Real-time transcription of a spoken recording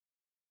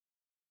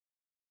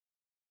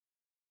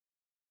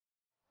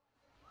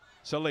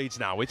So Leeds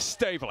now with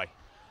Staveley.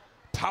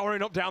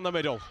 Powering up down the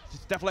middle.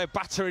 It's definitely a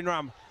battering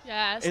ram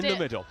in the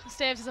middle.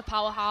 Staves is a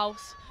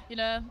powerhouse, you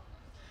know.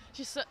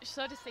 She's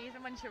so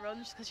deceiving when she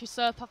runs because she's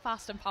so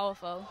fast and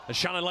powerful. And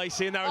Shannon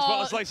Lacey in there as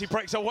well as Lacey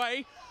breaks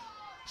away.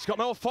 She's got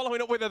no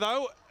following up with her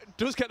though.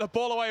 Does get the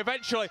ball away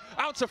eventually.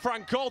 Out to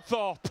Fran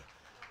Goldthorp.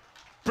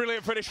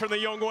 Brilliant finish from the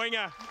young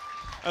winger.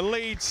 And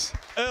Leeds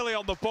early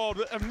on the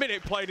board, a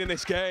minute played in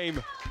this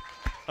game.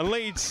 And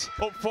Leeds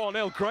up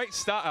 4-0, great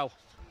start, El.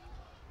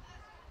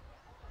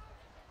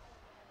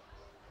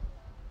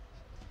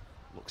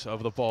 Looks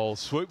over the ball,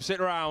 swoops it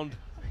round,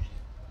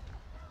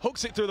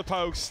 hooks it through the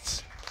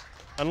posts,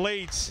 and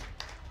Leeds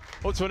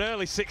up to an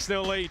early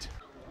 6-0 lead.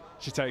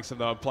 She takes it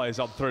though and plays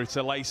on through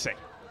to Lacey.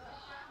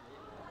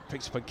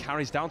 Picks up and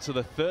carries down to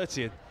the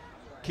 30 and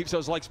keeps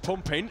those legs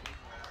pumping.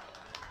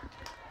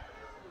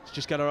 Let's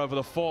just get her over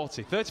the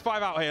 40.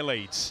 35 out here,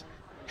 Leeds.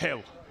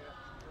 Hill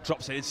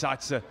drops it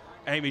inside to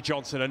Amy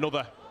Johnson,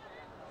 another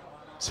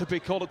to be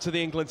called up to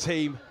the England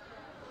team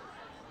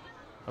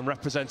and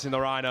representing the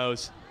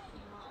Rhinos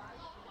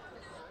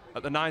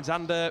at the nines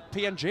and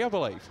PNG, I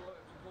believe.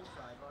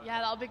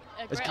 Yeah, that'll be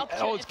a great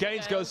opportunity. As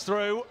Gaines goes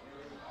through,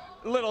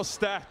 little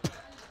step,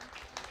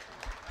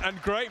 and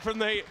great from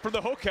the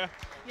hooker.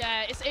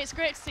 Yeah, it's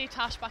great to see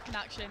Tash back in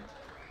action.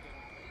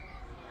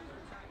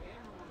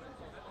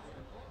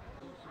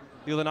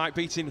 The other night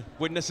beating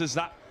Widnes as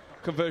that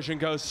conversion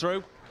goes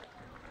through.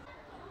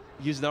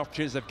 Using the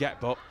opportunities they get,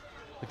 but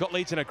they've got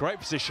Leeds in a great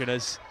position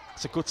as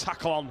it's a good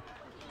tackle on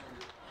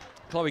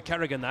Chloe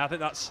Kerrigan there. I think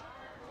that's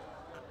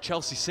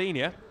Chelsea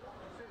senior.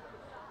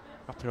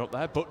 Wrapping up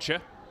there, Butcher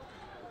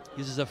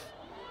uses a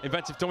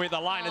inventive dummy at the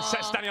line and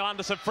sets Daniel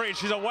Anderson free, and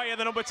she's away in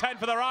the number 10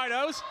 for the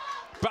Rhinos.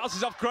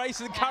 Bounces off Grace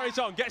and carries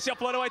on, gets the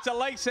offload away to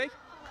Lacey,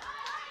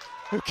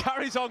 who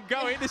carries on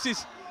going. This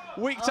is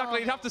weak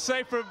tackling, you'd have to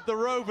say, from the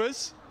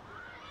Rovers.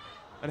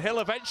 And Hill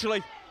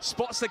eventually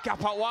spots the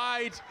gap out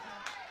wide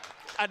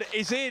and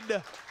is in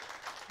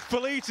for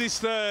Leeds'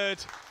 third.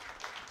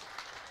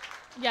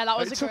 Yeah, that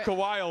was it took a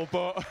while,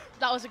 but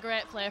that was a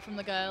great play from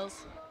the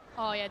girls.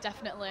 Oh yeah,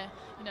 definitely.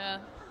 You know,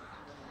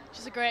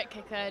 she's a great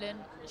kicker, and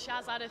she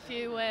has had a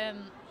few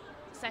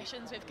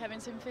sessions with Kevin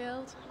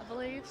Sinfield, I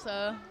believe.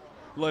 So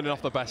learning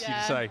off the best, you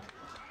can say,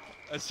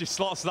 as she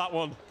slots that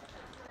one.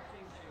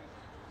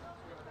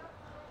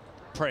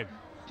 Prim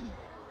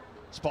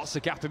spots the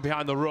gap in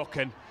behind the ruck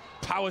and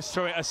powers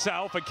through it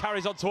herself and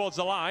carries on towards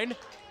the line.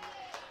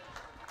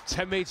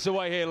 10 metres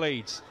away here,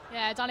 Leeds.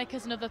 Yeah,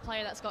 Danica's another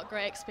player that's got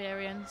great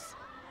experience.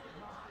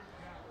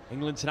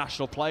 England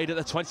international played at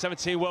the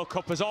 2017 World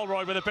Cup as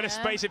Oldroyd with a bit of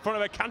space in front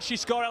of her. Can she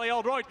score, Ellie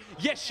Oldroyd?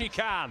 Yes, she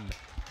can.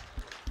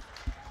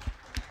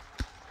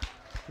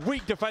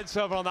 Weak defence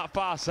over on that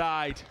far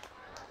side.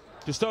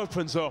 Just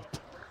opens up.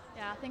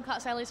 Yeah, I think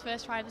that's Ellie's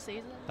first try of the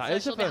season. That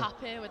is she'll be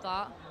happy with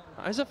that.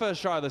 That is her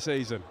first try of the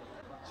season.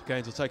 So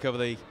Gaines will take over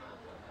the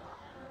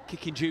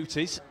kicking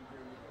duties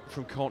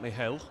from Courtney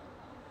Hill.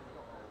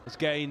 As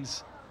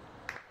Gaines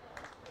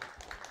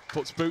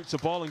puts boot to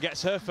ball and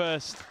gets her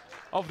first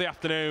of the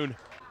afternoon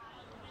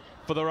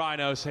for the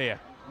Rhinos here.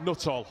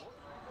 Nuttall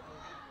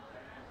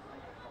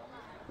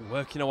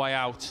working her way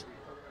out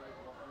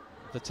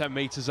the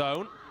 10-metre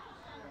zone.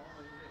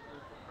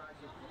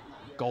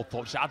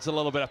 Goldthorp adds a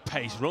little bit of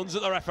pace, runs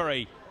at the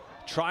referee,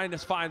 trying to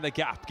find the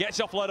gap,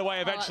 gets offload away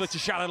eventually to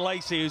Shannon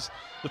Lacey, who's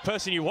the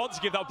person you want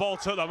to give that ball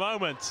to at the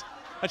moment.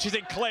 And she's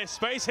in clear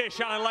space here,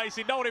 Shannon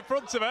Lacey, no one in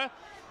front of her.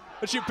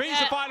 And she beats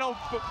the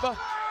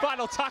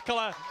final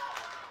tackler.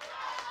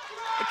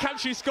 Can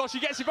she score? She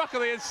gets it back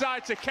on the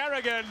inside to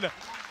Kerrigan.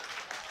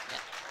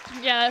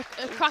 Yeah,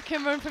 a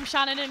cracking run from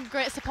Shannon and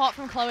great support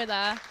from Chloe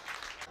there.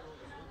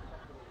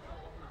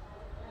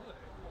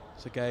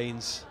 So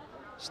Gaines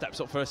steps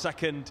up for a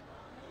second.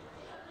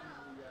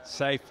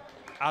 Safe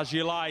as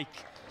you like.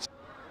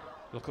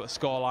 Look at the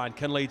scoreline.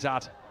 Can Leeds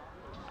add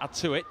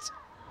to it?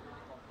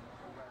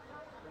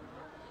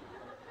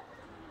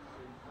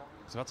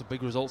 So that's a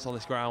big results on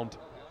this ground.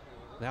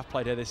 They have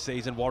played here this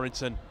season.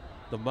 Warrington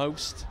the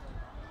most.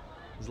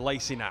 There's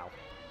Lacey now.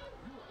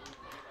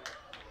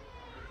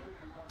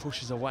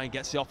 Pushes away and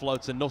gets the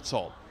offload to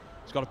Nuttall.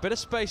 She's got a bit of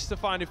space to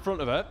find in front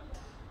of her.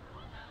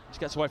 She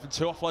gets away from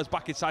two offloads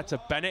back inside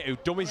to Bennett, who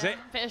dummies it.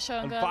 Bit of show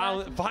and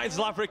go finds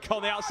Laverick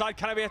on the outside.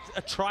 Can it be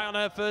a try on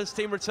her first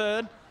team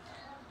return?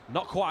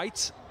 Not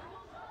quite.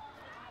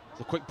 It's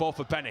a quick ball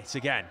for Bennett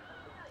again.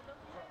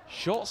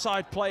 Short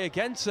side play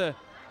again to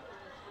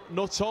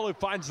Nuttall, who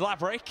finds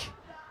Laverick,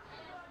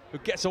 who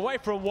gets away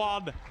from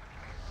one.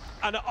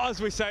 And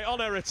as we say, on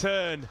her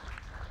return,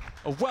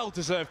 a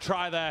well-deserved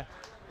try there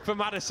for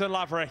Madison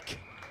Laverick.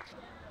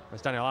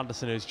 There's Daniel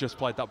Anderson, who's just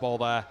played that ball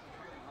there.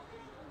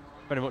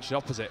 Very much the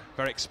opposite,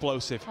 very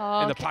explosive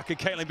in the pack. And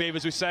Caitlin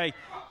Beevers, we say,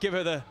 give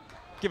her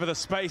the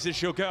space and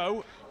she'll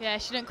go. Yeah,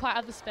 she didn't quite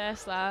have the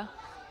space there.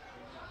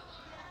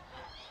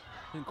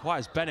 Didn't quite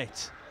as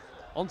Bennett.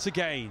 On to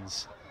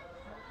Gaines.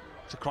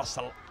 It's across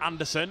to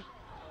Anderson,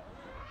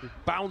 who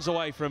bounds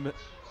away from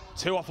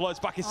two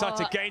offloads back inside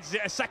to Gaines. Is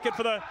it a second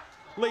for the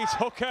Leeds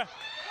hooker?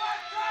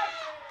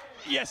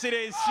 Yes, it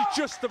is.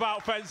 She just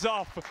about fends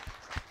off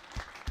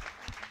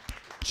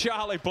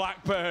Charlie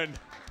Blackburn.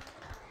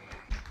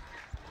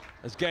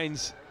 As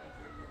Gaines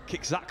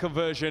kicks that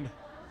conversion,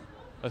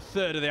 a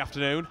third of the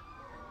afternoon.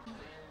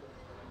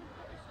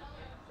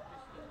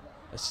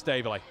 As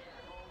Staveley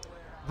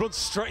runs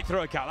straight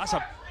through a gap. That's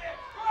a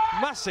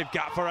massive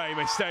gap for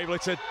Amy Staveley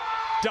to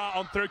dart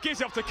on through. Gives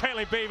it up to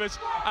Caitlin Beevers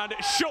and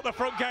shut the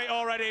front gate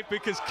already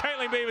because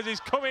Caitlin Beevers is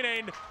coming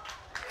in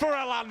for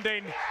a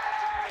landing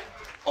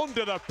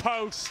under the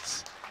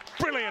posts.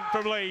 Brilliant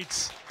from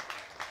Leeds.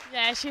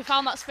 Yeah, she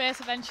found that space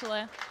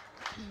eventually.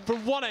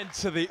 From one end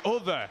to the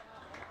other.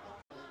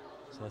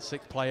 So the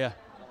sixth player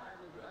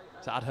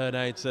to add her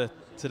name to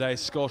today's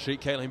score sheet,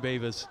 Caitlin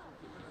Beevers.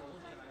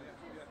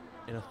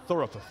 In a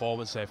thorough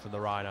performance here from the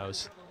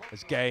Rhinos.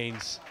 As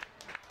Gaines,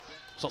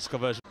 shots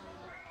conversion.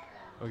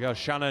 There we go,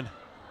 Shannon.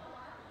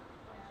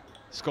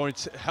 Scoring,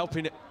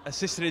 helping,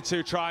 assisting in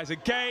 2 tries.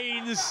 And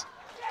Gaines,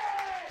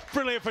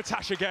 brilliant for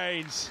Tasha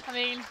Gaines. I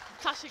mean,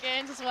 Tasha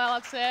Gaines as well,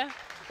 I'd say.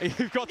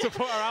 You've got to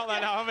put her out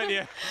there now, haven't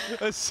you?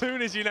 As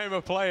soon as you name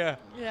a player.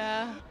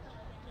 Yeah.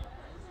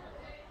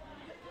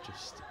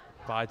 Just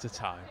bides the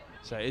time.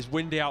 So it is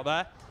windy out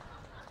there,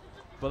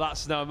 but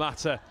that's no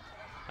matter.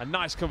 A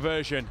nice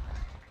conversion